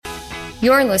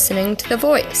You're listening to The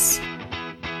Voice.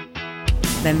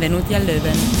 Benvenuti a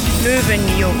Leuven. Leuven,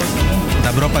 jo.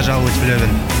 Добро пожаловать в Leuven.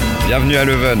 Bienvenue à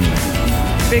Leuven.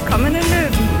 Willkommen in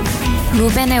Leuven.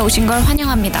 루벤에 오신 걸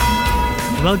환영합니다.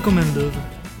 Welkom in Leuven.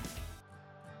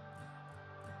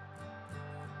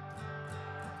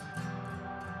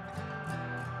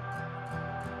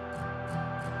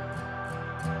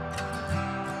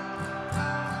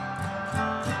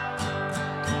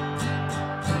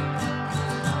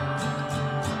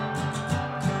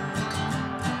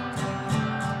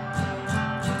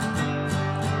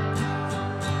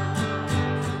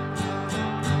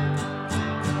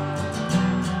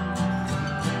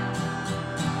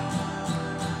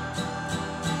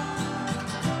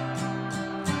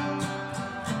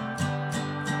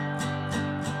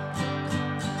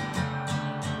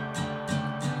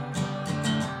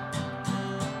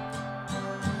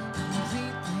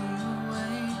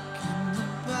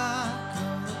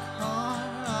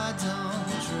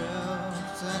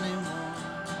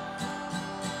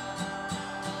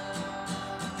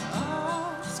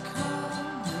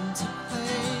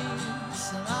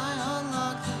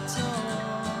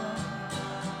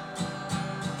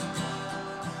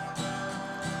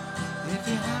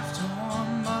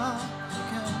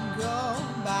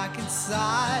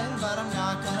 But I'm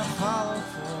not gonna follow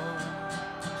for.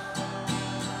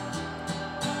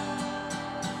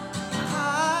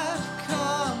 I've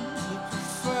come to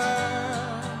prefer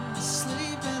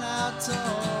sleeping outdoors.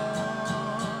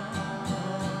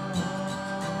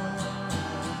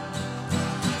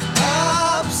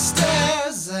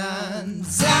 Upstairs and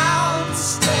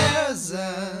downstairs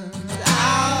and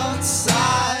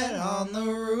outside on the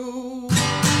roof.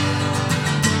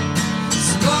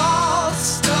 Small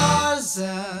stars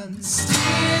and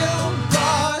steel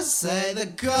bars say the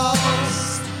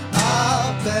ghosts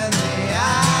up in the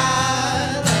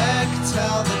attic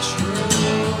tell the truth.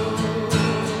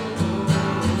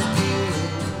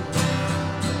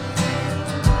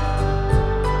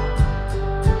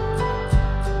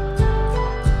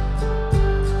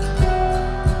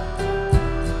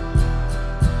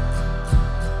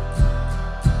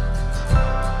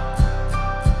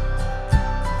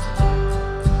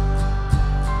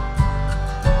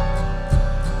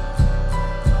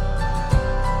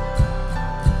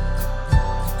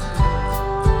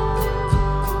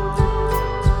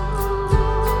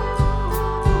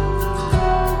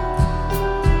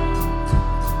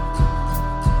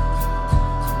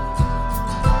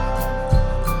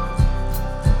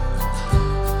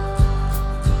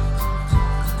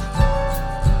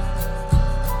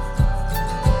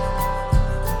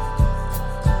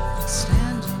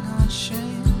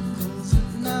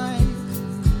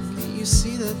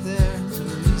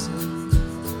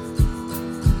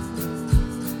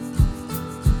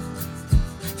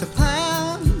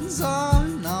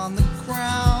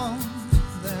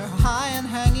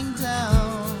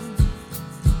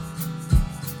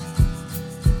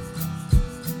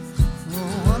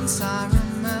 I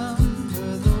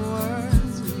remember the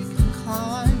words we can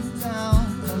climb down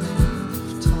the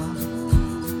rooftop.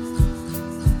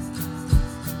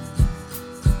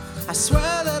 I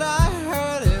swear that I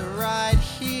heard it right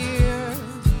here,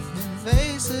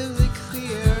 invasively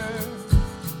clear.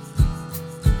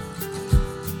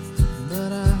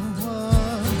 But I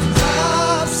was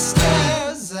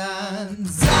upstairs and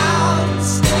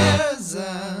downstairs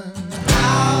and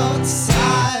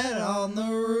outside on the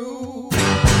roof.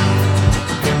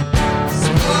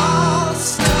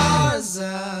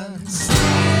 And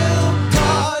steel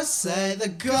bars say the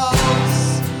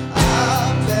ghosts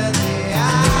up in the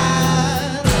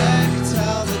attic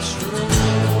tell the truth.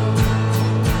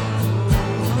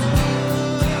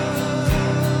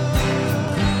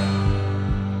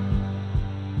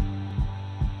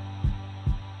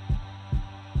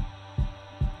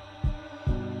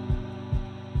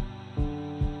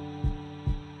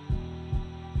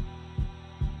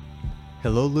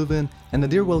 Hello Leuven, and a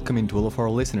dear welcoming to all of our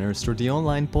listeners through the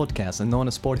online podcast and known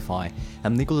as Spotify.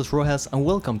 I'm Nicolas Rojas and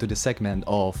welcome to the segment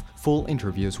of Full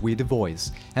Interviews with The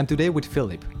Voice. I'm today with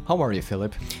Philip. How are you,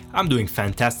 Philip? I'm doing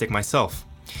fantastic myself.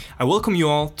 I welcome you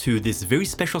all to this very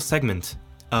special segment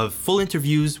of Full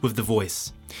Interviews with The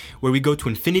Voice, where we go to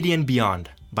infinity and beyond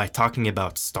by talking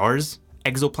about stars,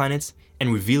 exoplanets,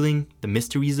 and revealing the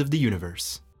mysteries of the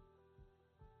universe.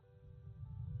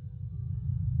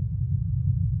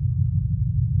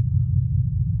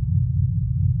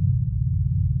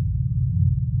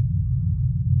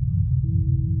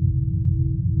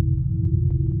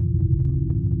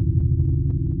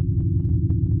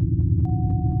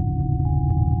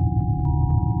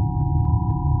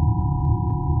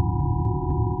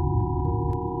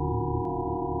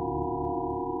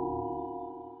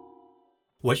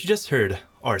 What you just heard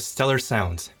are stellar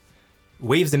sounds,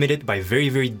 waves emitted by very,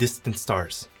 very distant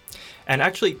stars. And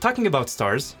actually, talking about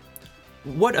stars,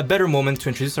 what a better moment to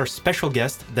introduce our special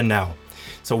guest than now.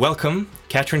 So welcome,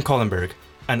 Katrien Kolenberg,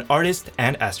 an artist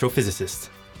and astrophysicist.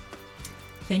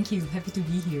 Thank you. Happy to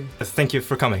be here. Thank you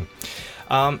for coming.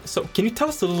 So can you tell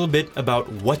us a little bit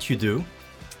about what you do?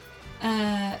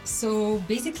 So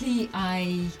basically,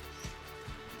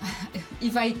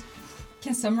 if I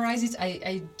can summarize it,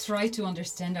 I try to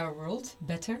understand our world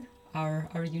better,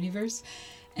 our universe,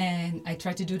 and I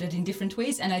try to do that in different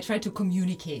ways, and I try to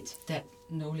communicate that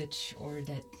knowledge or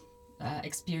that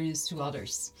experience to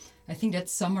others. I think that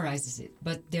summarizes it,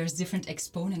 but there's different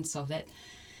exponents of that,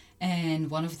 and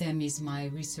one of them is my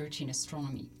research in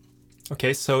astronomy.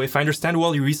 Okay, so if I understand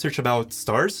well, you research about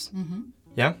stars? Mm-hmm.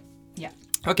 Yeah? Yeah.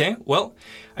 Okay, well,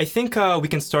 I think we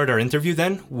can start our interview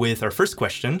then with our first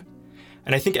question.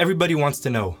 And I think everybody wants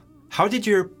to know, how did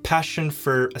your passion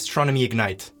for astronomy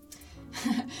ignite?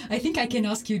 I think I can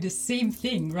ask you the same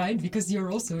thing, right? Because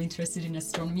you're also interested in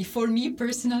astronomy. For me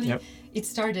personally, It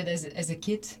started as a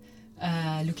kid,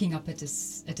 looking up at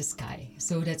the sky.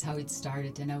 So that's how it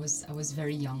started, and I was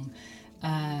very young.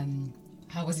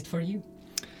 How was it for you?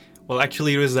 Well,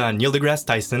 actually, it was Neil deGrasse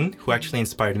Tyson who actually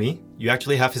inspired me. You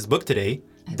actually have his book today,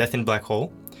 Death in Black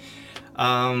Hole.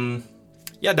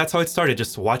 Yeah, that's how it started,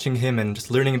 just watching him and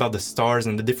just learning about the stars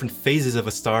and the different phases of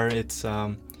a star.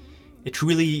 It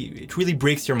really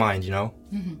breaks your mind, you know,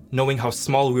 knowing how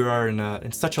small we are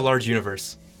in such a large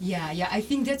universe. Yeah, I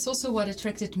think that's also what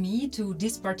attracted me to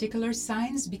this particular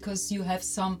science, because you have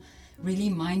some really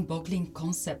mind-boggling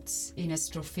concepts in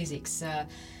astrophysics.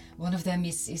 One of them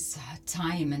is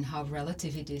time and how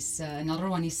relative it is. Another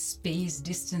one is space,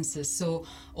 distances. So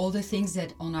all the things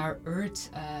that on our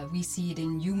Earth, we see it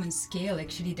in human scale,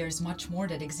 actually there's much more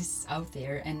that exists out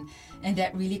there. And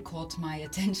that really caught my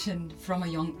attention from a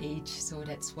young age. So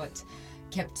that's what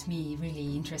kept me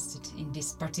really interested in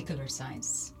this particular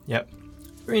science. Yep,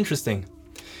 very interesting.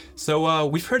 So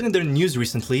we've heard in the news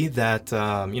recently that,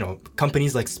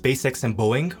 companies like SpaceX and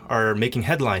Boeing are making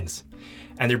headlines.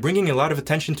 And they're bringing a lot of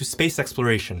attention to space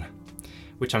exploration,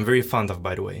 which I'm very fond of,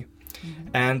 by the way.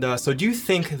 And so do you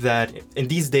think that in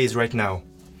these days right now,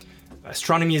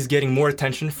 astronomy is getting more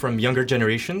attention from younger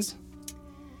generations?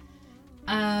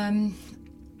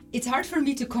 It's hard for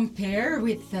me to compare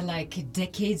with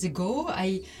decades ago.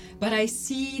 But I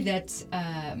see that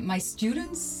my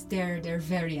students, they're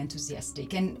very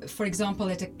enthusiastic. And for example,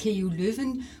 at the KU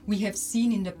Leuven, we have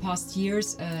seen in the past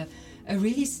years a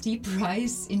really steep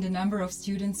rise in the number of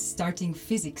students starting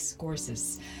physics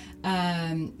courses,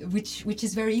 which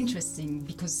is very interesting,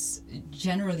 because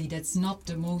generally that's not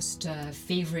the most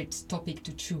favorite topic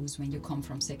to choose when you come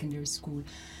from secondary school.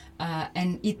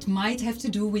 And it might have to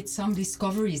do with some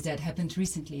discoveries that happened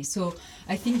recently. So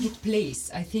I think it plays.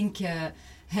 I think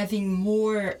having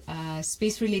more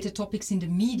space-related topics in the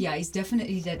media is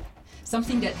definitely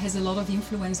something that has a lot of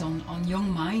influence on young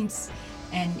minds,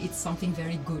 and it's something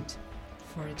very good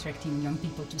for attracting young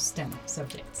people to STEM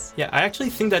subjects. Yeah, I actually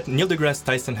think that Neil deGrasse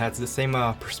Tyson has the same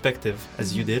perspective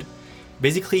as you did.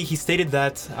 Basically, he stated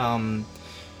that,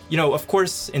 of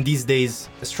course, in these days,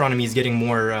 astronomy is getting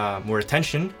more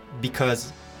attention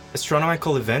because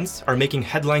astronomical events are making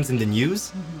headlines in the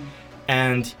news.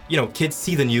 And, kids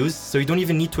see the news, so you don't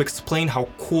even need to explain how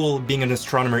cool being an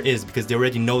astronomer is, because they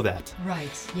already know that.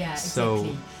 Right, yeah,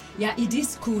 exactly. Yeah, it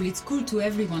is cool. It's cool to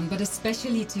everyone, but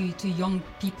especially to young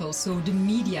people. So the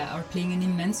media are playing an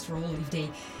immense role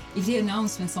if they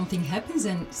announce when something happens,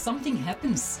 and something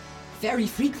happens very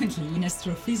frequently in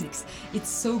astrophysics. It's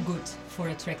so good for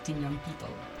attracting young people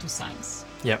to science.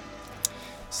 Yeah.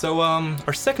 So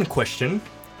our second question.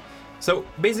 So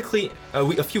basically,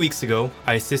 a few weeks ago,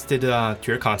 I assisted to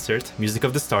your concert, Music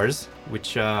of the Stars,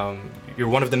 which you're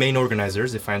one of the main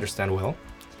organizers, if I understand well.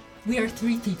 We are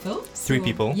 3 people. Three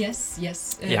people? Yes.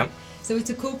 Yeah. So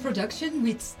it's a co-production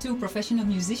with 2 professional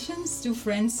musicians, 2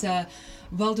 friends,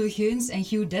 Waldo Heuns and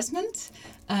Hugh Desmond,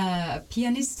 a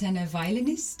pianist and a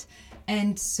violinist.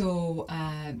 And so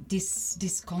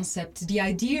this concept, the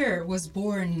idea was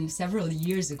born several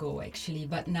years ago, actually,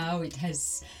 but now it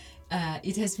has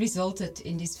resulted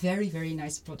in this very, very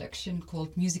nice production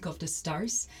called Music of the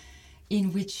Stars,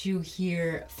 in which you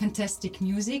hear fantastic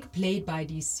music played by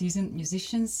these seasoned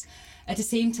musicians. At the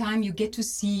same time, you get to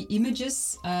see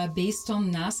images based on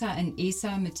NASA and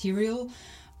ESA material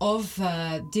of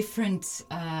different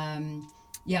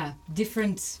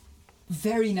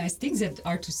very nice things that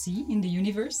are to see in the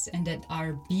universe and that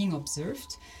are being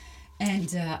observed.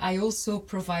 And I also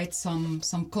provide some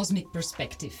cosmic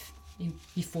perspective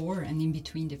before and in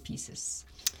between the pieces.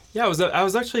 Yeah, I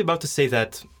was actually about to say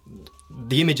that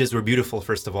the images were beautiful,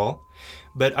 first of all,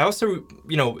 but I also,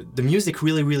 the music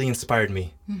really, really inspired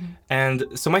me. Mm-hmm. And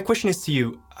so my question is to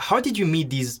you, how did you meet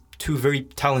these two very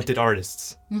talented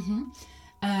artists? Mm-hmm.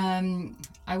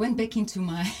 I went back into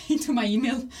my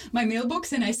my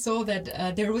mailbox, and I saw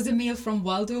that there was a mail from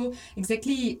Waldo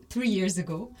exactly 3 years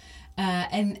ago.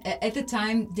 And at the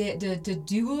time, the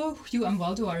duo, Hugh and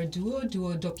Waldo are a duo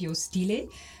Doppio Stile.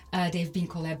 They've been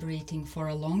collaborating for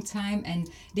a long time, and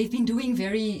they've been doing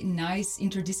very nice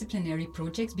interdisciplinary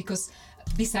projects because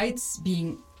besides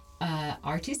being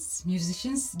artists,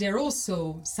 musicians, they're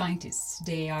also scientists.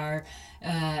 They are,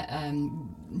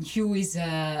 Hugh is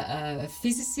a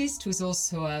physicist who's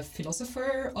also a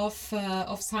philosopher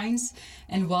of science,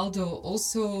 and Waldo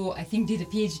also, I think, did a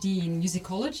PhD in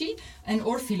musicology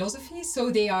or philosophy. So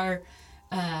they're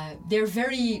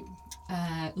very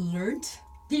learned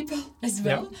people as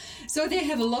well. Yep. So they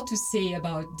have a lot to say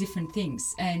about different things.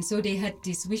 And so they had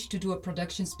this wish to do a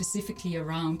production specifically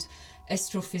around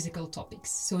astrophysical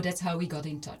topics. So that's how we got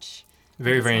in touch.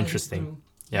 Very interesting.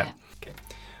 Yeah. Okay.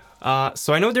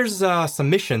 So I know there's some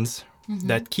missions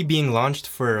that keep being launched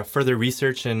for further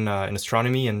research in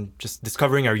astronomy and just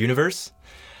discovering our universe.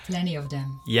 Plenty of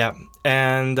them. Yeah.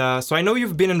 And so I know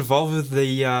you've been involved with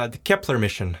the Kepler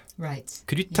mission. Right.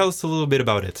 Could you tell us a little bit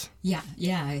about it? Yeah,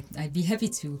 I'd be happy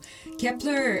to.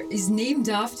 Kepler is named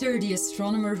after the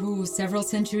astronomer who several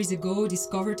centuries ago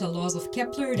discovered the laws of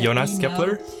Kepler. Jonas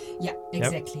Kepler? Yeah,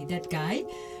 exactly, that guy.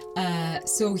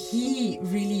 So he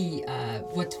really,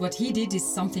 what he did is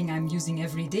something I'm using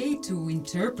every day to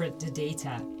interpret the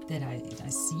data that I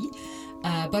see.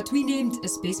 But we named a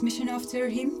space mission after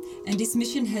him, and this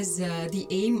mission has the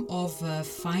aim of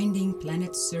finding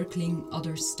planets circling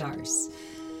other stars.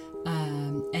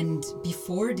 And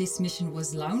before this mission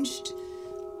was launched,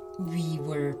 we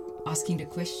were asking the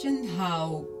question,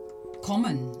 how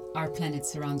common are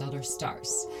planets around other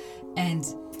stars? And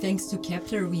thanks to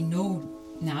Kepler, we know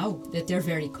now that they're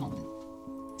very common.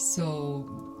 So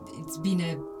it's been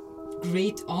a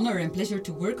great honor and pleasure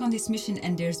to work on this mission,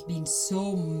 and there's been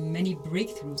so many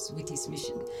breakthroughs with this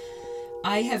mission.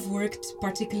 I have worked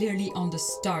particularly on the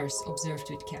stars observed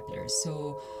with Kepler.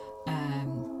 So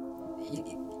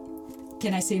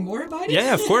can I say more about it?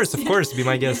 Yeah, of course, be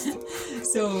my guest.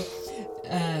 So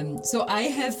I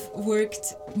have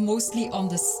worked mostly on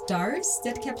the stars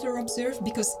that Kepler observed,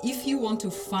 because if you want to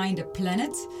find a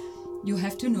planet, you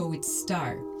have to know its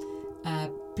star.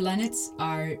 Planets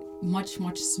are much,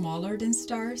 much smaller than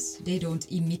stars. They don't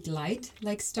emit light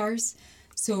like stars.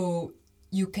 So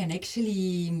you can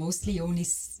actually mostly only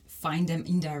find them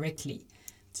indirectly.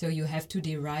 So you have to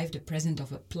derive the presence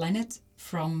of a planet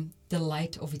from the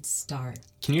light of its star.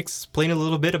 Can you explain a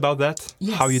little bit about that?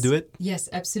 Yes. How you do it? Yes,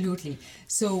 absolutely.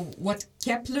 So what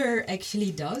Kepler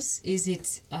actually does is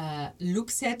it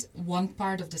looks at one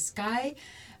part of the sky,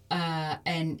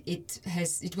 and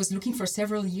it was looking for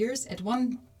several years at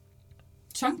one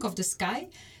chunk of the sky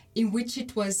in which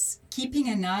it was keeping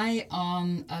an eye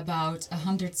on about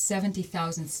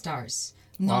 170,000 stars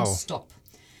non-stop. Wow.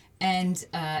 And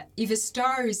if a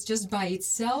star is just by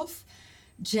itself,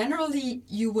 generally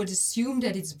you would assume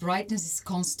that its brightness is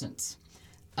constant.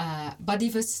 But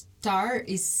if a star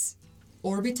is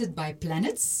orbited by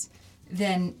planets,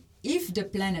 then if the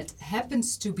planet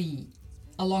happens to be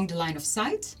along the line of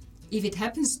sight, if it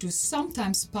happens to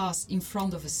sometimes pass in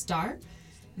front of a star,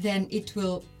 then it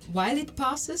will, while it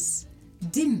passes,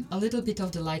 dim a little bit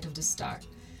of the light of the star.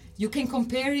 You can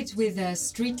compare it with a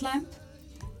street lamp,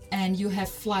 and you have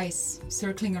flies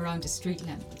circling around the street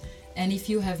lamp. And if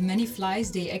you have many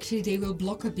flies, they will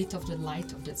block a bit of the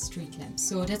light of that street lamp.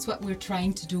 So that's what we're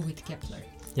trying to do with Kepler.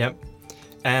 Yep.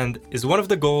 And is one of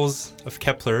the goals of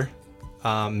Kepler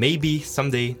maybe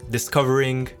someday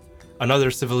discovering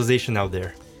another civilization out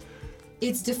there?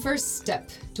 It's the first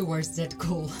step towards that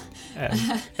goal.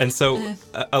 And so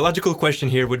a logical question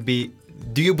here would be,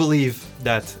 do you believe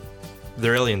that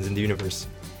there are aliens in the universe?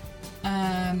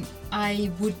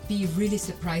 I would be really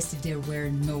surprised if there were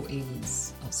no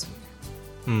aliens elsewhere.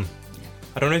 Yeah.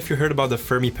 I don't know if you heard about the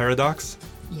Fermi paradox.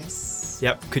 Yes.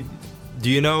 Yep.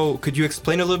 Could you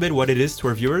explain a little bit what it is to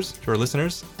our viewers, to our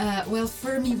listeners? Well,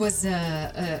 Fermi was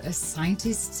a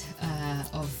scientist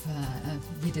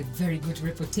with a very good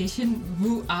reputation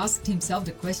who asked himself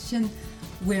the question,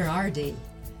 where are they?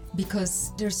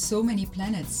 Because there's so many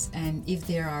planets, and if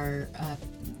there are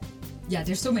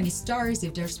there's so many stars,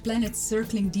 if there's planets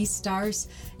circling these stars,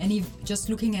 and if just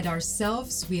looking at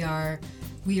ourselves, we are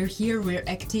here, we're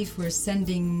active, we're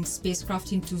sending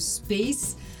spacecraft into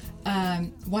space.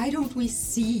 Why don't we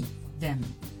see them?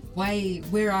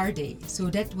 Where are they? So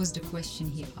that was the question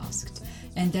he asked.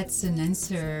 And that's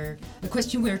a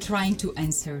question we're trying to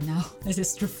answer now as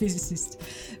astrophysicists.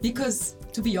 Because,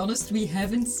 to be honest, we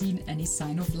haven't seen any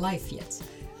sign of life yet.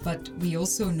 But we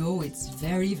also know it's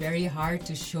very, very hard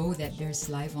to show that there's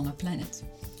life on a planet.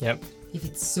 Yep. If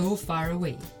it's so far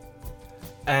away.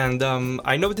 And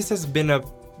I know this has been a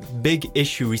big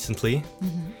issue recently,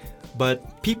 but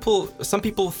some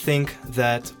people think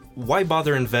that why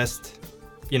bother invest,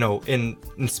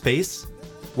 in space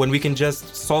when we can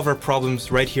just solve our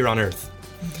problems right here on Earth?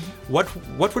 What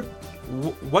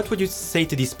would you say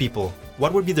to these people?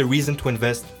 What would be the reason to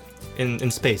invest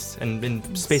in space and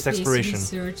in space exploration?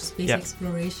 Research, space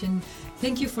exploration.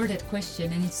 Thank you for that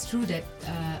question. And it's true that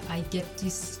I get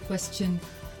this question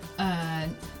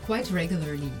quite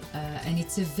regularly. And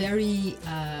it's a very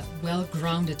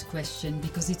well-grounded question,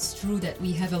 because it's true that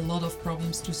we have a lot of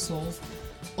problems to solve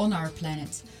on our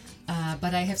planet.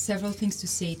 But I have several things to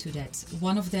say to that.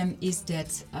 One of them is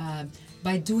that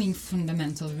by doing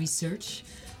fundamental research,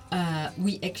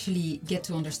 we actually get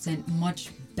to understand much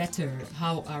better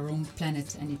how our own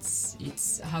planet and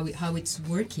how it's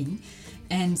working.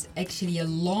 And actually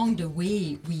along the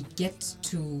way we get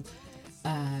to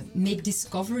make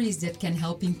discoveries that can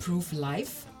help improve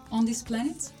life on this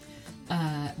planet.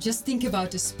 Just think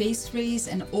about the space race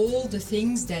and all the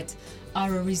things that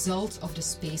are a result of the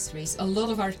space race. A lot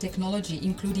of our technology,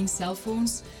 including cell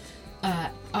phones,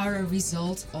 are a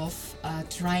result of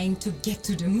trying to get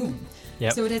to the moon.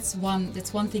 Yep. So that's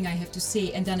one thing I have to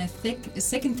say. And then a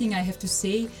second thing I have to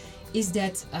say is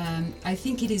that I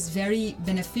think it is very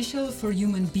beneficial for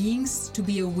human beings to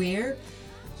be aware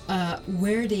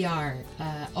where they are,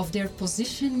 of their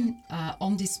position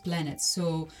on this planet.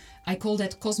 So I call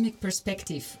that cosmic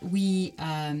perspective.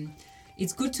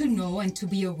 It's good to know and to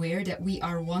be aware that we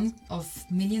are one of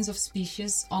millions of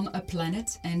species on a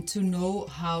planet, and to know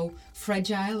how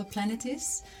fragile a planet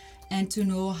is, and to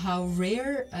know how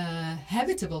rare a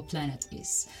habitable planet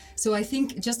is. So I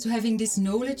think just having this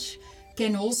knowledge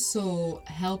can also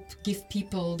help give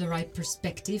people the right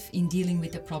perspective in dealing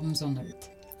with the problems on Earth.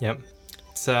 Yep.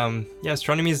 It's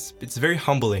astronomy it's very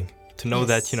humbling to know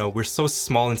that we're so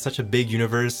small in such a big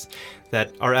universe,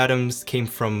 that our atoms came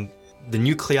from the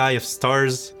nuclei of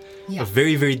stars, of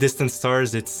very, very distant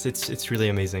stars. It's really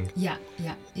amazing.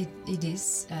 It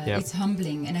is. It's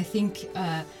humbling, and I think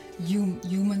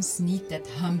humans need that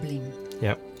humbling.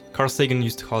 Yeah, Carl Sagan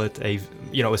used to call it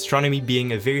astronomy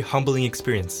being a very humbling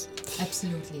experience.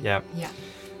 Absolutely. Yeah.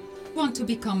 Want to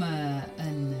become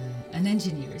an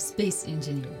engineer, space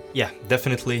engineer? Yeah,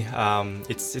 definitely.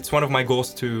 It's one of my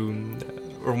goals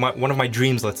one of my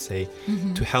dreams, let's say,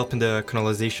 to help in the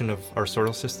colonization of our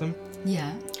solar system.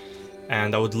 Yeah.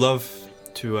 And I would love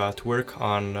to work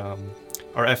on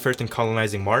our effort in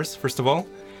colonizing Mars, first of all,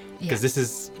 because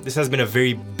this has been a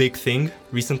very big thing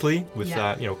recently with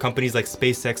companies like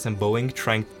SpaceX and Boeing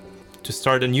trying to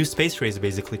start a new space race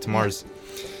basically to Mars.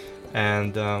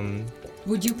 And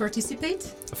would you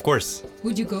participate? Of course.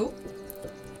 Would you go?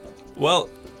 Well,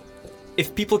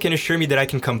 if people can assure me that I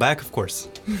can come back, of course.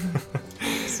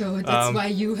 So that's why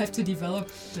you have to develop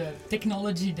the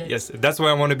technology that... Yes, that's why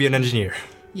I want to be an engineer.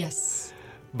 Yes.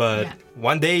 But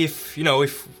one day, if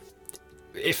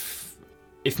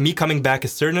me coming back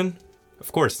is certain,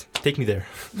 of course, take me there.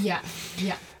 Yeah.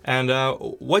 And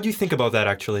what do you think about that,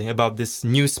 actually, about this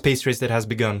new space race that has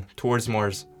begun towards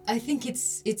Mars? I think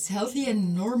it's healthy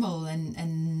and normal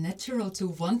and natural to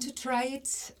want to try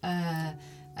it.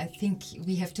 I think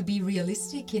we have to be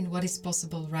realistic in what is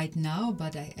possible right now,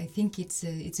 but I think it's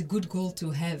a good goal to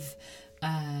have,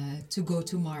 to go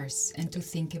to Mars and to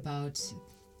think about,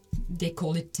 they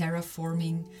call it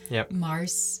terraforming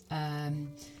Mars.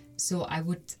 So I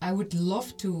would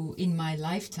love to, in my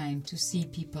lifetime, to see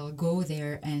people go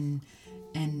there and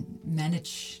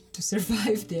manage to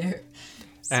survive there.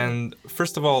 So. And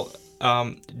first of all,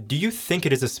 do you think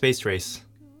it is a space race?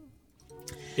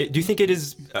 Do you think it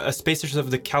is a space race of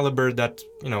the caliber that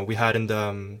we had in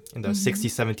the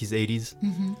 60s, 70s, 80s?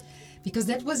 Mm-hmm. Because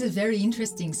that was a very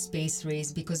interesting space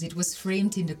race, because it was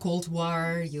framed in the Cold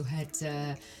War. You had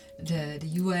the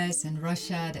US and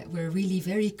Russia that were really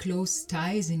very close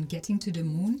ties in getting to the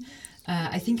moon.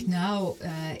 I think now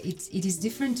it is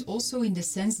different also in the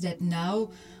sense that now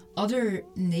other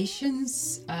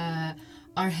nations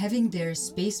are having their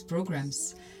space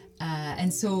programs.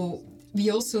 And so we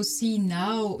also see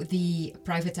now the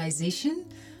privatization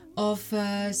of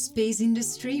space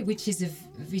industry, which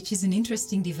is an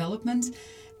interesting development,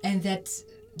 and that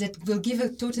will give a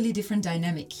totally different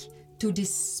dynamic to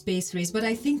this space race. But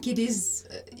I think it is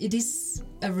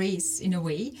a race in a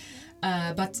way,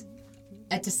 but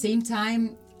at the same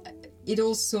time, it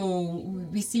also,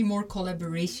 we see more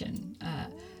collaboration.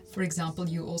 For example,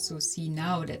 you also see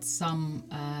now that some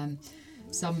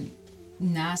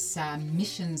NASA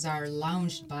missions are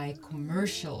launched by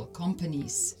commercial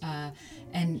companies,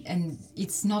 and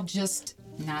it's not just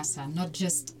NASA, not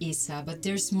just ESA, but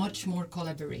there's much more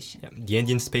collaboration. Yeah. The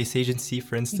Indian Space Agency,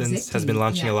 for instance, has been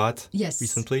launching a lot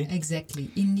recently.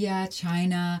 Exactly. India,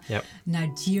 China,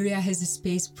 Nigeria has a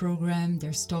space program.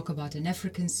 There's talk about an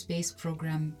African space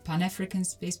program, Pan-African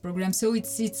space program. So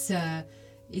it's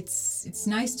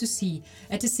nice to see.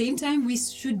 At the same time, we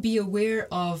should be aware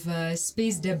of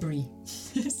space debris.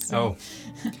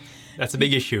 That's a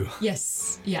big issue.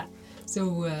 Yes, yeah. So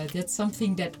that's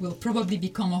something that will probably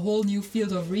become a whole new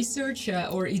field of research,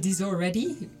 or it is already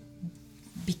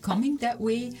becoming that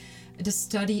way, the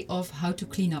study of how to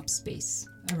clean up space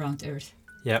around Earth.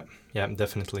 Yeah,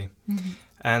 definitely. Mm-hmm.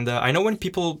 And I know when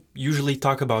people usually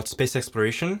talk about space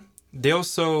exploration, they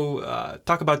also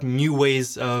talk about new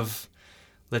ways of,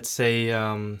 let's say,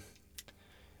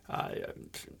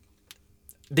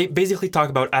 they basically talk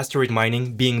about asteroid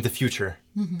mining being the future,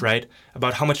 right?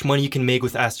 About how much money you can make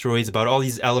with asteroids, about all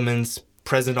these elements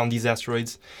present on these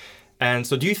asteroids. And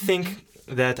so do you think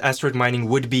that asteroid mining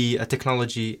would be a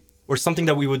technology or something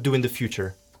that we would do in the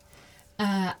future?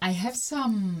 I have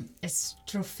some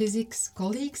astrophysics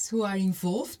colleagues who are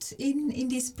involved in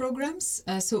these programs.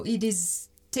 So it is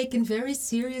taken very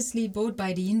seriously both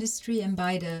by the industry and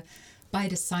by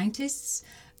the scientists.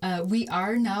 We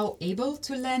are now able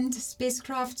to land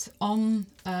spacecraft on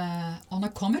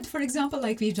a comet, for example,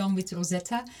 like we've done with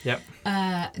Rosetta. Yep.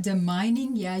 The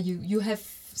mining, you have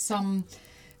some.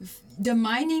 The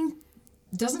mining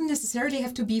doesn't necessarily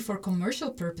have to be for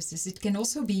commercial purposes. It can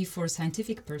also be for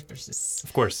scientific purposes.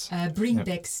 Of course. Bring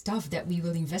back stuff that we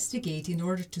will investigate in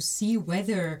order to see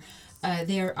whether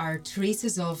there are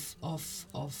traces of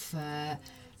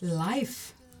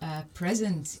life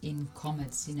present in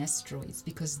comets, in asteroids,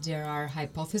 because there are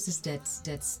hypotheses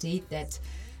that state that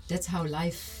that's how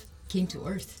life came to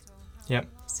Earth. Yeah.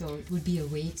 So it would be a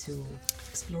way to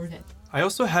explore that. I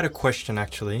also had a question,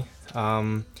 actually,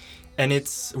 and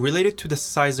it's related to the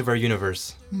size of our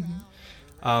universe.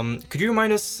 Mm-hmm. Could you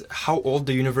remind us how old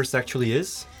the universe actually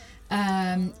is?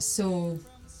 So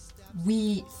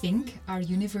we think our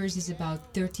universe is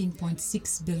about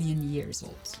 13.6 billion years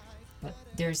old. But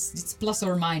it's plus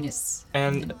or minus.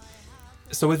 And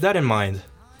so with that in mind,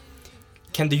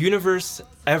 can the universe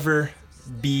ever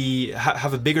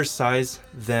have a bigger size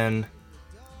than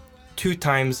 2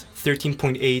 times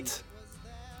 13.8?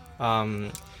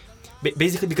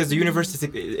 Basically because the universe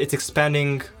it's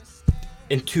expanding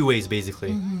in 2 ways,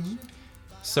 basically. Mm-hmm.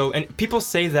 So, and people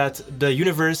say that the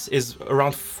universe is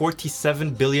around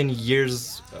 47 billion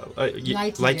years,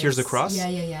 light years across.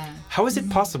 Yeah. How is it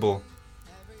possible?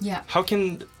 Yeah. How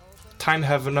can time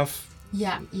have enough?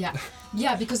 Yeah.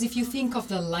 Because if you think of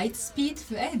the light speed,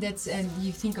 and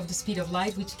you think of the speed of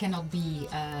light, which cannot be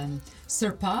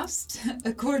surpassed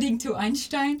according to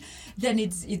Einstein, then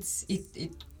it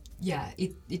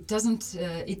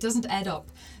doesn't add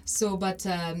up. So, but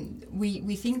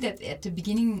we think that at the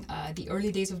beginning, the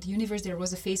early days of the universe, there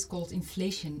was a phase called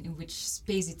inflation, in which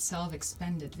space itself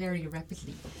expanded very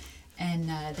rapidly, and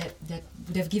that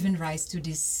would have given rise to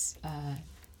this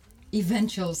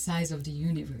eventual size of the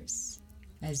universe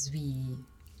as we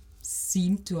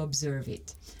seem to observe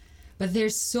it. But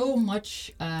there's so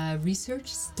much research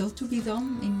still to be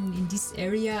done in this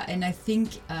area, and I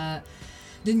think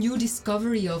the new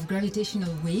discovery of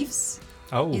gravitational waves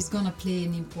is going to play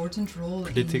an important role.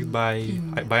 Predicted by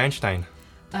Einstein.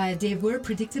 They were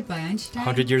predicted by Einstein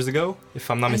 100 years ago,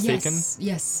 if I'm not mistaken.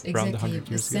 Yes, around exactly. 100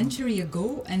 years a century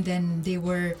ago, and then they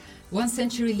were 1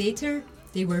 century later.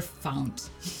 They were found.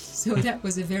 So that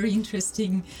was a very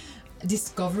interesting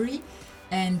discovery,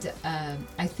 and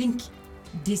I think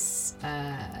these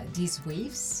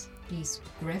waves, these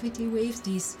gravity waves,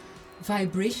 these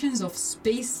vibrations of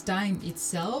space-time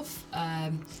itself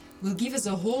will give us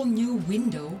a whole new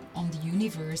window on the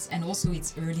universe and also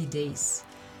its early days.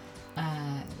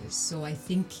 So I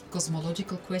think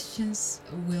cosmological questions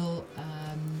will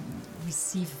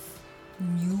receive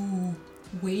new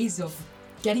ways of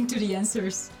getting to the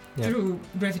answers through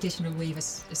gravitational wave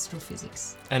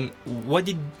astrophysics. And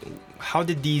how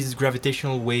did these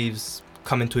gravitational waves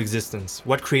come into existence?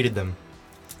 What created them?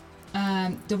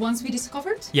 The ones we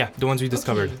discovered? Yeah, the ones we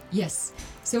discovered. Okay. Yes.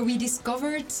 So we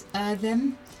discovered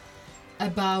them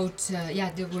about,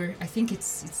 they were, I think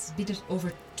it's a bit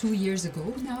over 2 years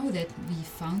ago now that we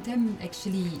found them.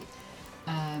 Actually,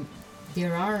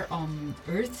 there are on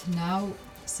Earth now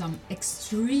some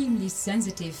extremely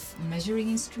sensitive measuring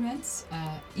instruments,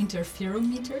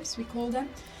 interferometers we call them,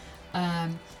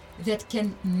 that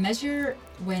can measure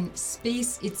when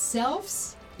space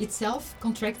itself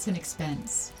contracts and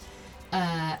expands.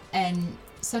 And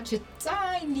such a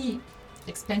tiny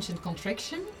expansion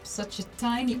contraction, such a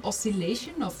tiny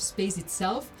oscillation of space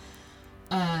itself,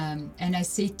 and I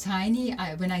say tiny,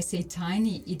 when I say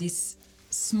tiny, it is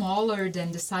smaller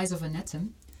than the size of an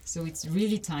atom, so it's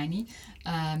really tiny.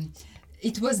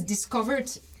 It was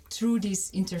discovered through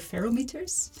these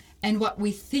interferometers, and what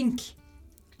we think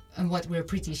and what we're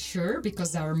pretty sure,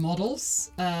 because our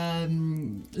models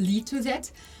lead to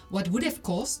that, what would have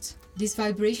caused this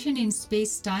vibration in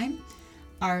space-time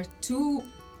are two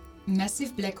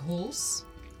massive black holes.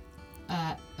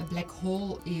 A black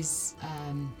hole is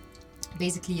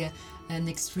basically an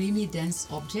extremely dense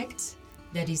object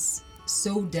that is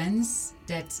so dense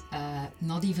that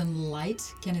not even light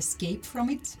can escape from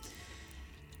it.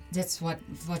 That's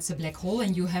what's a black hole,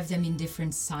 and you have them in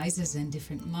different sizes and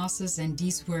different masses, and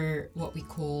these were what we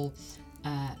call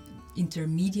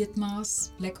intermediate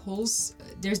mass black holes.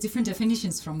 There's different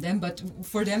definitions from them, but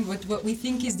for them what we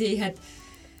think is they had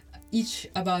each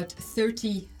about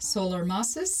 30 solar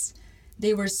masses.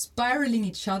 They were spiraling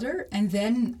each other, and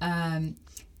then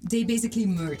they basically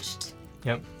merged.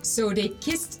 Yep. So they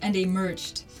kissed and they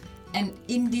merged, and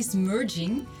in this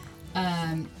merging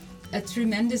a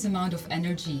tremendous amount of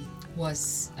energy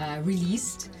was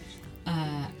released.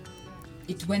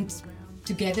 It went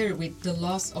together with the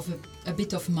loss of a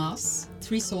bit of mass,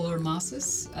 3 solar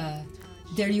masses.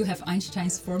 There you have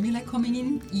Einstein's formula coming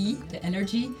in. E, the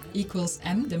energy, equals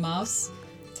m, the mass,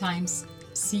 times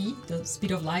c, the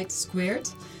speed of light, squared.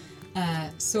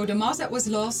 So the mass that was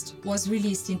lost was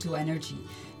released into energy,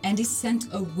 and this sent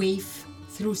a wave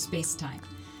through space-time.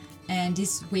 And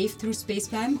this wave through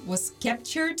space-time was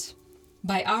captured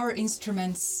by our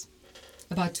instruments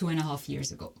about 2.5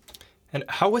 years ago. And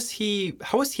how was he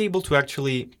able to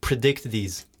actually predict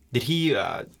these? Did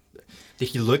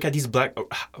he look at these black?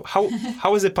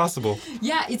 How is it possible?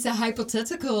 Yeah, it's a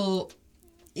hypothetical.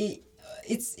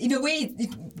 It's in a way,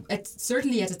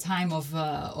 certainly at the time of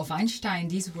Einstein,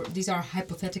 these are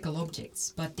hypothetical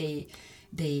objects, but they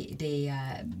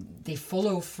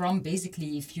follow from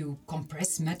basically, if you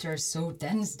compress matter so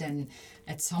dense, then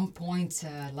at some point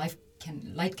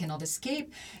light cannot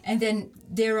escape, and then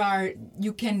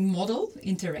you can model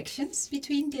interactions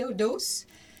between those,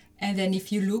 and then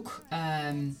if you look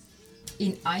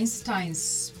in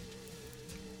Einstein's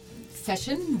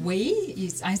way,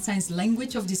 is Einstein's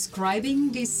language of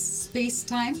describing this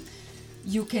space-time,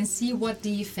 you can see what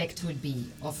the effect would be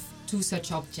of two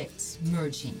such objects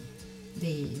merging.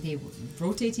 They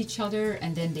rotate each other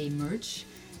and then they merge,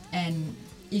 and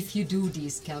if you do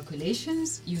these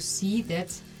calculations, you see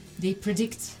that they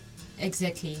predict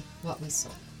exactly what we saw.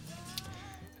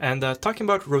 And talking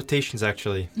about rotations,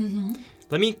 actually,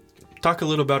 let me talk a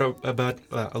little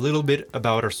bit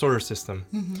about our solar system.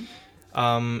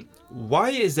 Why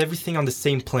is everything on the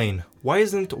same plane? Why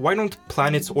don't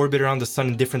planets orbit around the sun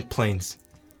in different planes?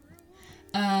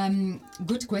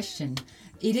 Good question.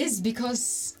 It is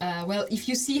because, if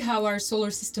you see how our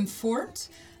solar system formed,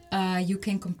 you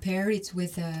can compare it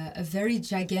with a very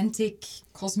gigantic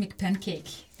cosmic pancake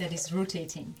that is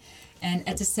rotating. And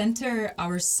at the center,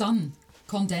 our sun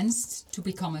condensed to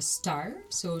become a star.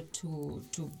 So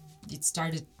it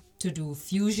started to do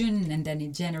fusion, and then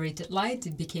it generated light.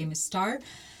 It became a star.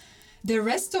 The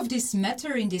rest of this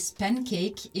matter in this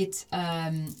pancake, it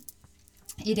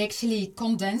actually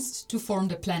condensed to form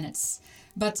the planets.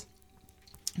 But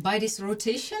by this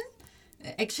rotation,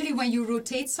 actually, when you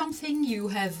rotate something, you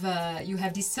have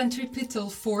this centripetal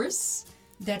force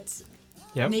that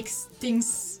makes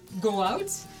things go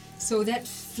out, so that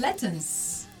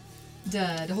flattens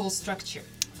the whole structure.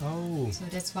 Oh. So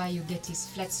that's why you get these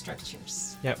flat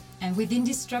structures. Yep. And within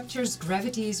these structures,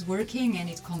 gravity is working and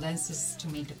it condenses to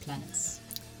make the planets.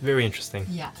 Very interesting.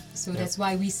 Yeah. So that's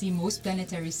why we see most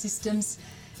planetary systems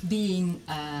being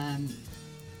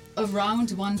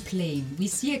around one plane. We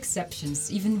see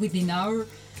exceptions. Even within our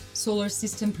solar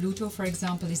system, Pluto, for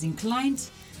example, is inclined.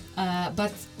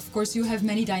 But of course, you have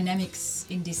many dynamics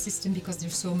in this system because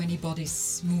there's so many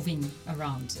bodies moving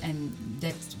around, and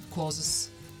that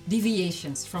causes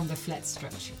deviations from the flat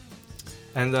structure.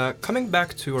 And coming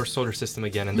back to our solar system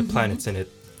again and the planets in it,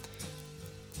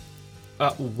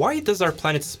 why does our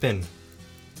planet spin?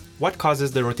 What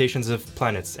causes the rotations of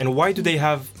planets, and why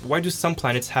do some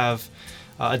planets have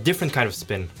a different kind of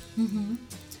spin?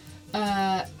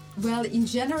 Well, in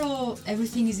general,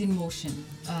 everything is in motion.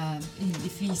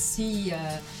 If we see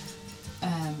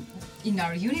in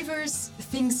our universe,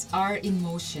 things are in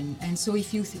motion. And so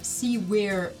if you see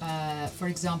where, for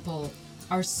example,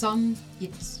 our sun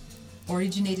is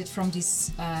originated from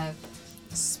this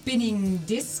spinning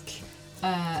disk,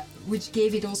 which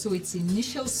gave it also its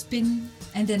initial spin,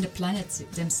 and then the planets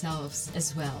themselves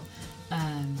as well.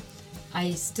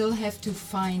 I still have to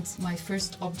find my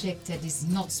first object that is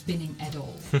not spinning at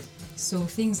all. So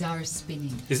things are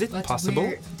spinning. Is it But possible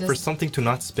where does- for something to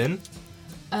not spin?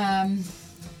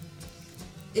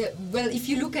 Well, if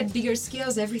you look at bigger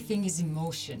scales, everything is in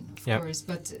motion, of Yep. course.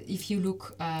 But if you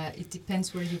look, it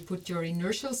depends where you put your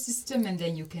inertial system, and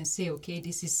then you can say, okay,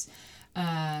 this is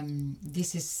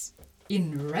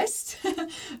in rest.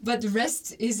 But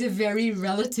rest is a very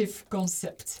relative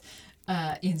concept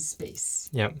in space.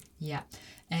 Yeah. Yeah.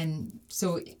 And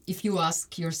so if you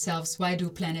ask yourselves, why do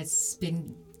planets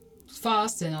spin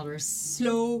fast and others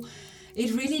slow?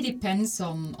 It really depends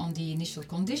on the initial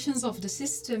conditions of the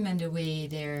system and the way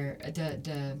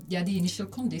the initial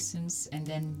conditions, and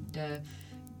then the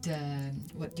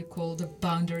what you call the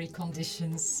boundary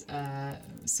conditions.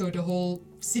 So the whole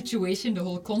situation, the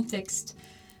whole context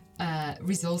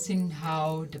results in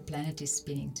how the planet is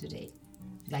spinning today,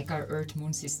 like our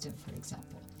Earth-Moon system, for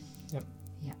example. Yep.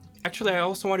 Yeah. Actually, I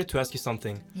also wanted to ask you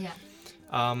something. Yeah.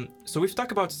 So we've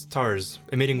talked about stars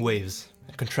emitting waves,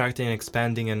 contracting and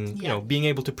expanding, and being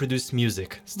able to produce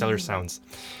music, stellar sounds.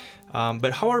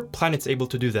 But how are planets able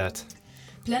to do that?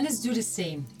 Planets do the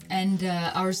same, and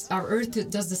our Earth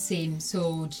does the same.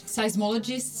 So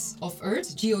seismologists of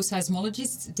Earth,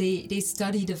 geoseismologists, they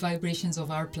study the vibrations of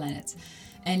our planet.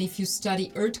 And if you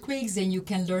study earthquakes, then you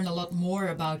can learn a lot more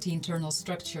about the internal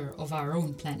structure of our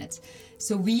own planet.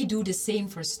 So we do the same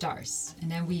for stars,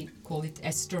 and then we call it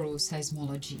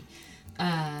astroseismology.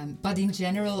 But in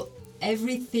general,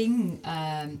 everything,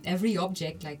 every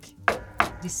object, like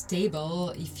this table,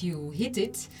 if you hit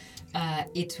it,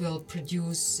 it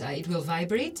will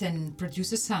vibrate and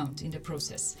produce a sound in the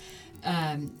process.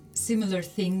 Similar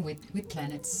thing with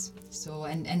planets. So,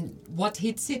 and what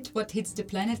hits the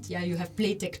planet? Yeah, you have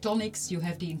plate tectonics, you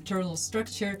have the internal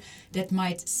structure that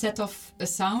might set off a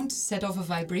sound, set off a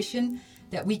vibration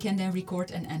that we can then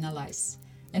record and analyze.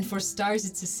 And for stars,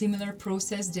 it's a similar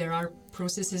process. There are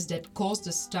processes that cause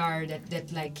the star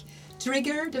that like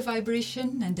trigger the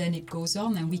vibration, and then it goes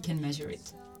on and we can measure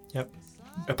it. Yep.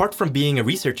 Apart from being a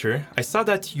researcher, I saw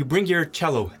that you bring your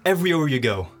cello everywhere you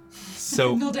go.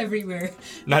 So Not everywhere.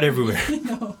 Not everywhere.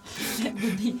 No, that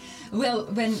would be... Well,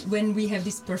 when we have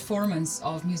this performance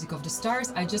of Music of the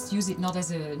Stars, I just use it not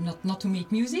to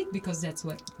make music, because that's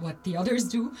what the others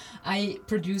do. I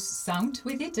produce sound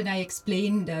with it, and I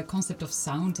explain the concept of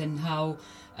sound and how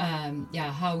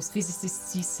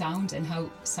physicists see sound and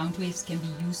how sound waves can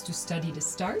be used to study the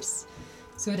stars.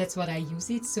 So that's what I use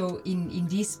it. So in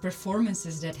these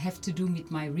performances that have to do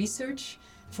with my research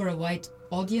for a wide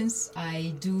audience,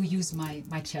 I do use my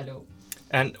cello.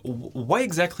 And why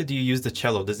exactly do you use the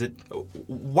cello?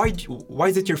 Why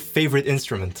is it your favorite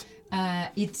instrument?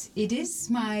 It is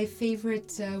my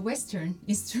favorite Western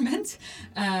instrument.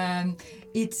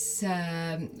 It's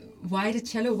why the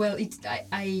cello? Well,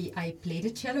 I play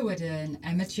the cello at an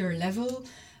amateur level,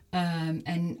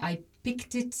 and I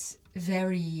picked it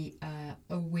very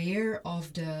aware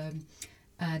of the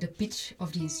pitch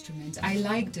of the instrument. I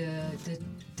like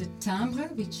the timbre,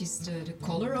 which is the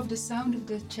color of the sound of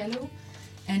the cello,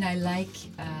 and I like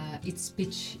its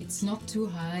pitch. It's not too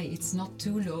high, it's not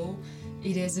too low.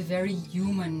 It has a very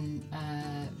human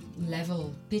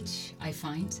level pitch, I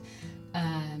find.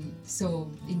 So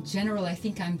in general, I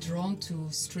think I'm drawn to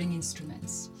string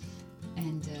instruments.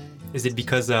 And is it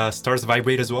because stars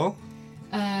vibrate as well?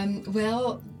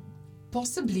 Well,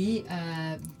 possibly,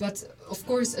 but of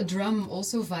course a drum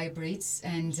also vibrates,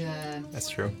 and that's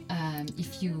true.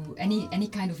 If you any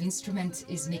kind of instrument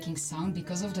is making sound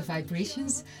because of the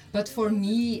vibrations. But for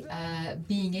me,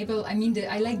 being able,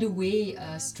 I like the way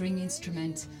a string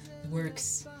instrument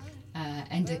works,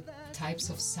 and the types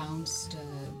of sounds,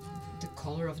 the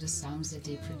color of the sounds that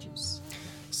they produce.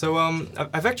 So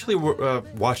I've actually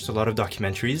watched a lot of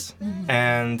documentaries,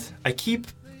 and I keep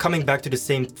coming back to the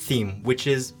same theme, which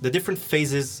is the different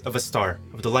phases of a star,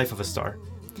 of the life of a star.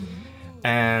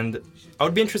 And I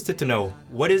would be interested to know,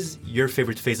 what is your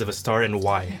favorite phase of a star and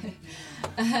why?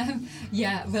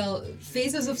 Yeah, well,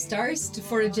 phases of stars,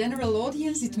 for a general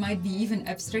audience, it might be even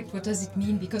abstract. What does it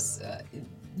mean? Because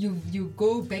you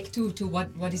go back to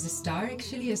what is a star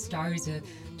actually. A star is a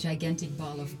gigantic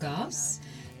ball of gas.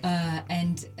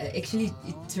 And actually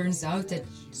it turns out that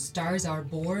stars are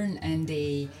born and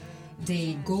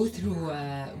they go through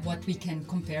what we can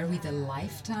compare with a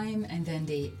lifetime, and then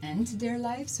they end their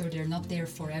life, so they're not there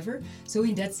forever. So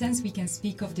in that sense, we can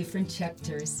speak of different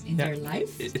chapters in their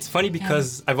life. It's funny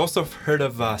because I've also heard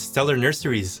of stellar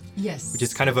nurseries. Yes. Which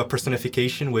is kind of a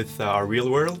personification with our real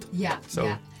world.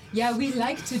 Yeah, we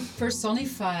like to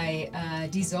personify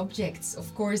these objects.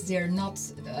 Of course, they're not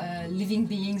living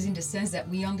beings in the sense that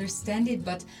we understand it,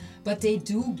 but they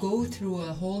do go through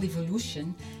a whole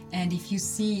evolution. And if you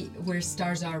see where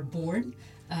stars are born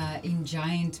in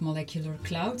giant molecular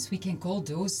clouds, we can call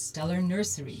those stellar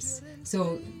nurseries.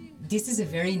 So this is a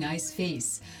very nice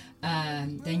phase.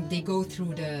 Then they go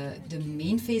through the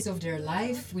main phase of their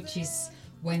life, which is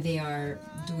when they are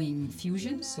doing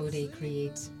fusion. So they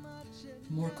create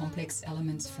more complex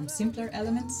elements from simpler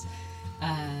elements.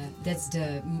 That's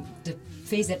the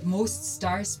phase that most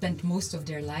stars spend most of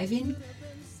their life in.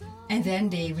 And then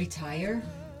they retire,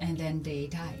 and then they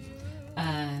die.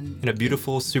 In a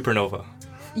beautiful supernova.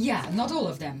 Yeah, not all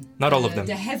of them. Not all of them.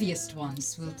 The heaviest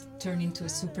ones will turn into a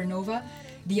supernova.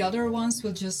 The other ones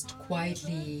will just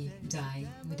quietly die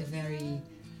with a very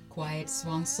quiet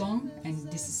swan song. And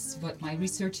this is what my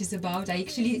research is about. I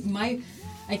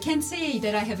can't say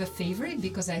that I have a favorite,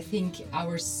 because I think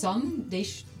our sun,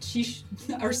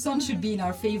 our sun should be in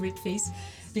our favorite phase,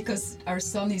 because our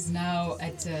sun is now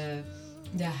at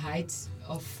the height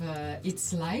of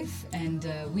its life, and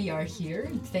we are here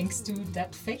thanks to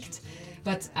that fact.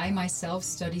 But I myself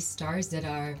study stars that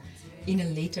are in a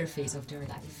later phase of their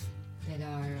life, that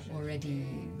are already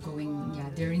going,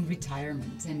 they're in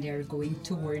retirement and they're going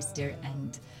towards their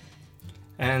end.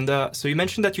 And so you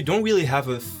mentioned that you don't really have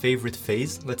a favorite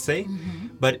phase, let's say,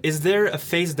 but is there a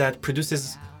phase that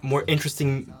produces more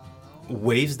interesting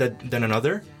waves than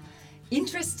another?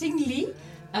 Interestingly,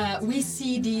 we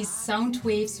see these sound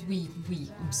waves, we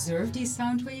observe these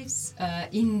sound waves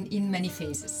in many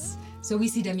phases. So we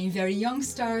see them in very young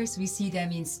stars, we see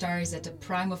them in stars at the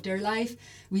prime of their life,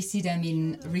 we see them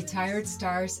in retired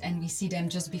stars, and we see them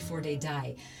just before they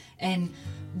die. And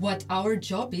what our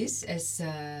job is as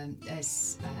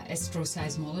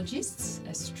astroseismologists,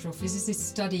 astrophysicists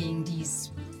studying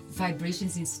these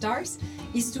vibrations in stars,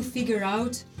 is to figure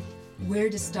out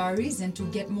where the star is and to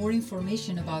get more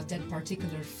information about that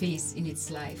particular phase in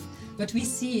its life. But we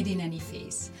see it in any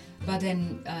phase. But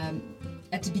then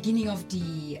at the beginning of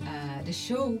the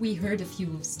show, we heard a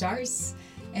few stars,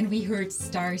 and we heard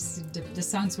stars, the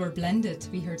sounds were blended.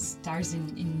 We heard stars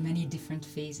in many different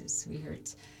phases. We heard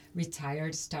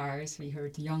retired stars, we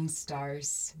heard young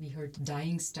stars, we heard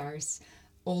dying stars,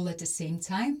 all at the same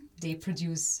time. They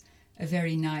produce a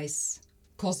very nice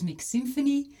cosmic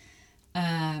symphony.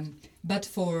 But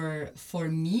for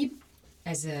me,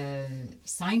 as a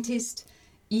scientist,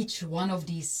 each one of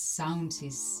these sounds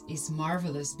is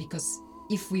marvelous, because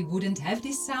if we wouldn't have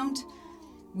this sound,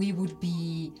 we would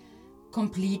be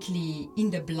completely in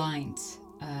the blind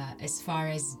as far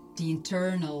as the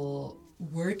internal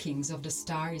workings of the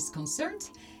star is concerned.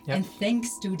 Yep. And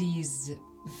thanks to these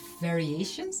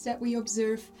variations that we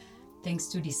observe, thanks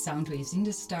to these sound waves in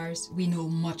the stars, we know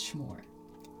much more.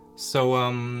 So,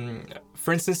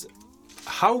 for instance,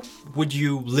 how would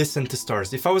you listen to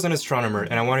stars? If I was an astronomer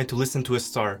and I wanted to listen to a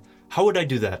star, how would I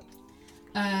do that?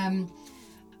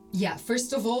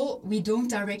 First of all, we don't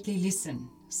directly listen.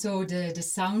 So the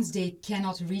sounds, they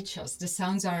cannot reach us. The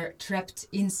sounds are trapped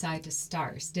inside the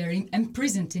stars. They're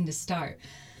imprisoned in the star.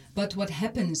 But what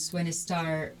happens when a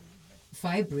star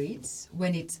vibrates,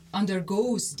 when it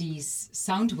undergoes these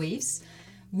sound waves,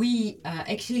 we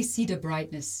actually see the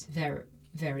brightness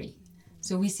vary.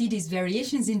 So we see these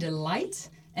variations in the light,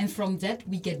 and from that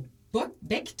we get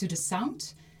back to the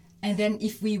sound. And then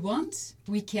if we want,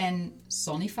 we can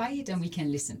sonify it and we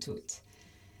can listen to it.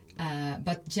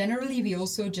 But generally, we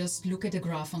also just look at the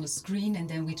graph on the screen and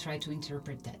then we try to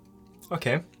interpret that.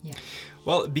 Okay. Yeah.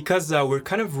 Well, because we're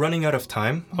kind of running out of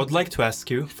time, I would like to ask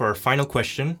you for our final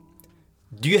question.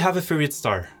 Do you have a favorite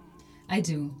star? I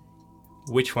do.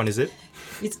 Which one is it?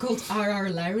 It's called RR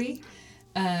Lyrae.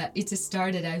 It's a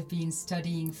star that I've been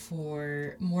studying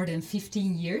for more than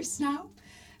 15 years now.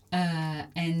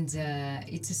 And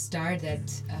it's a star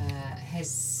that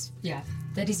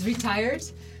that is retired,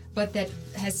 but that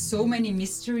has so many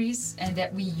mysteries, and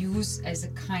that we use as a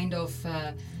kind of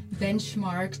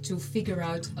benchmark to figure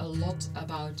out a lot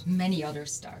about many other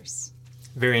stars.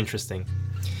 Very interesting.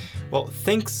 Well,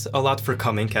 thanks a lot for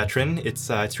coming, Katrien.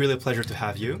 It's really a pleasure to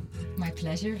have you. My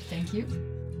pleasure. Thank you.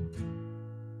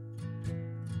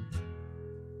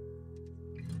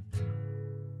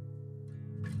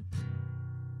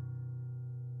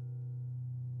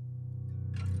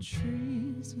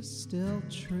 trees are still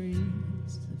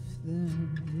trees if their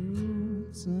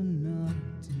roots are not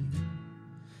deep.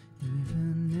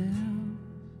 Even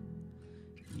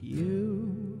if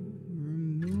you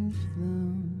remove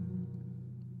them,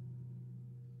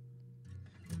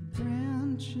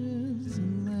 branches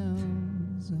and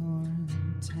limbs are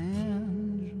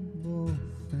intangible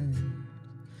things.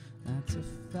 That's a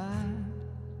fact,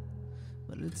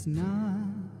 but it's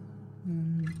not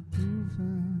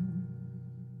proven.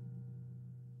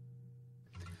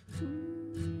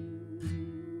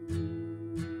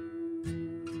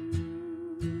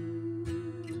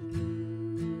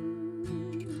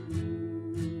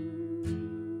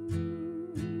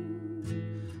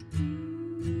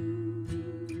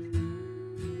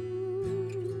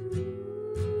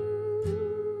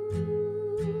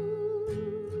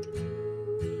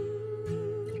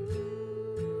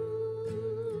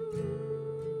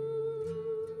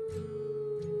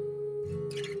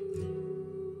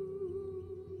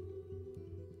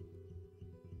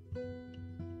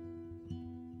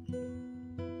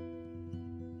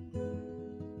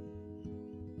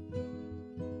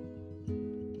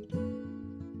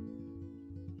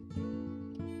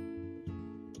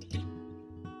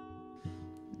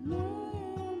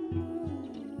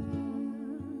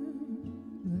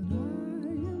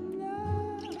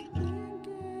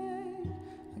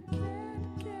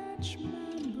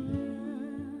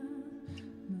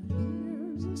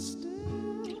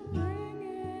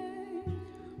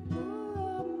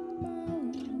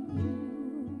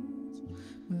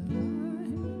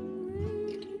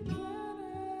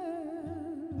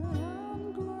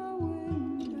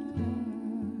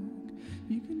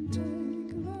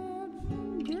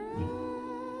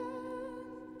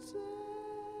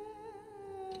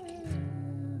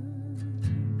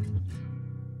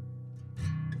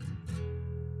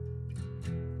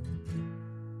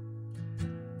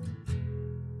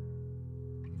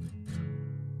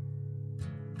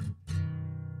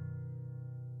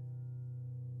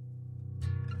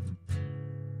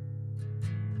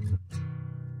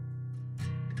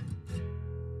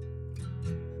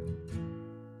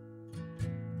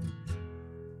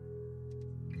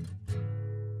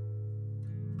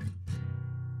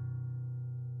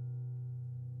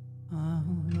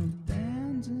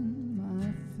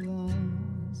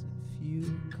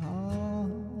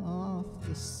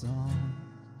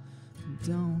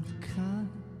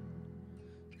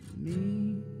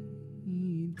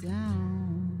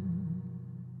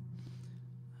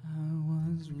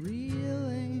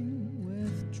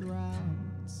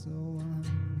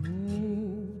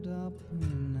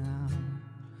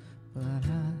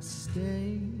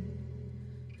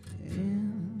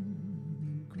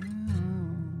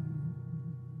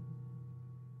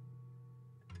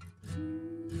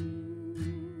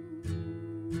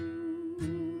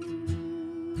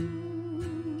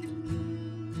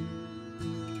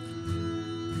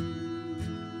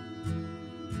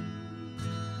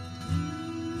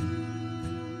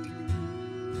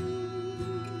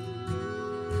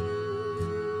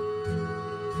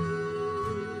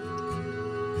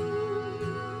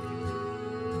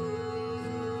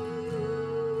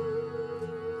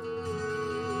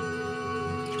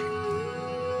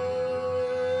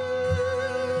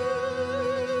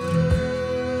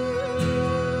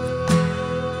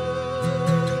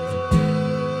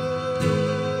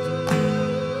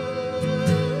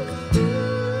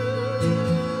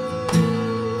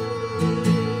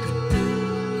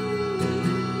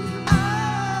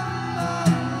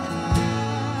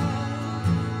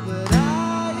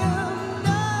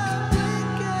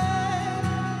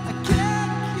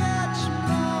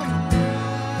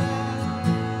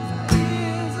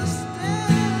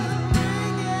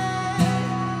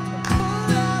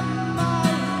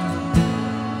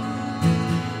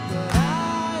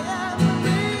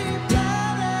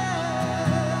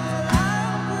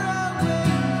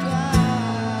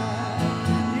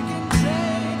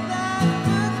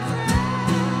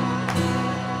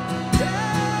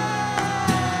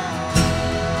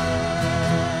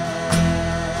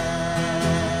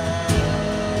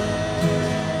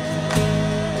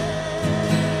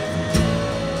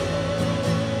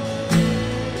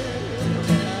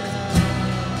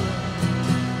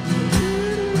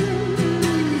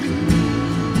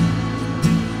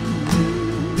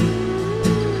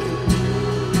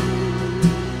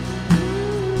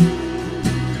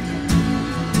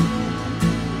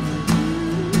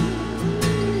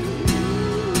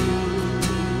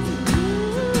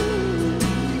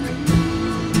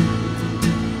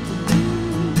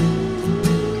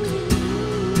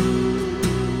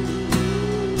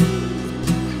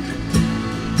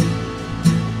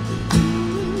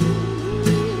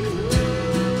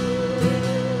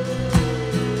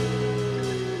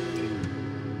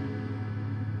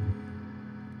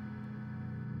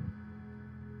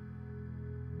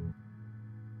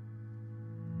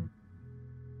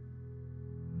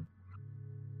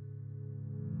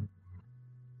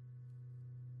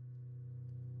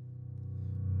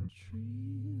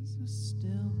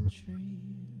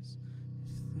 trees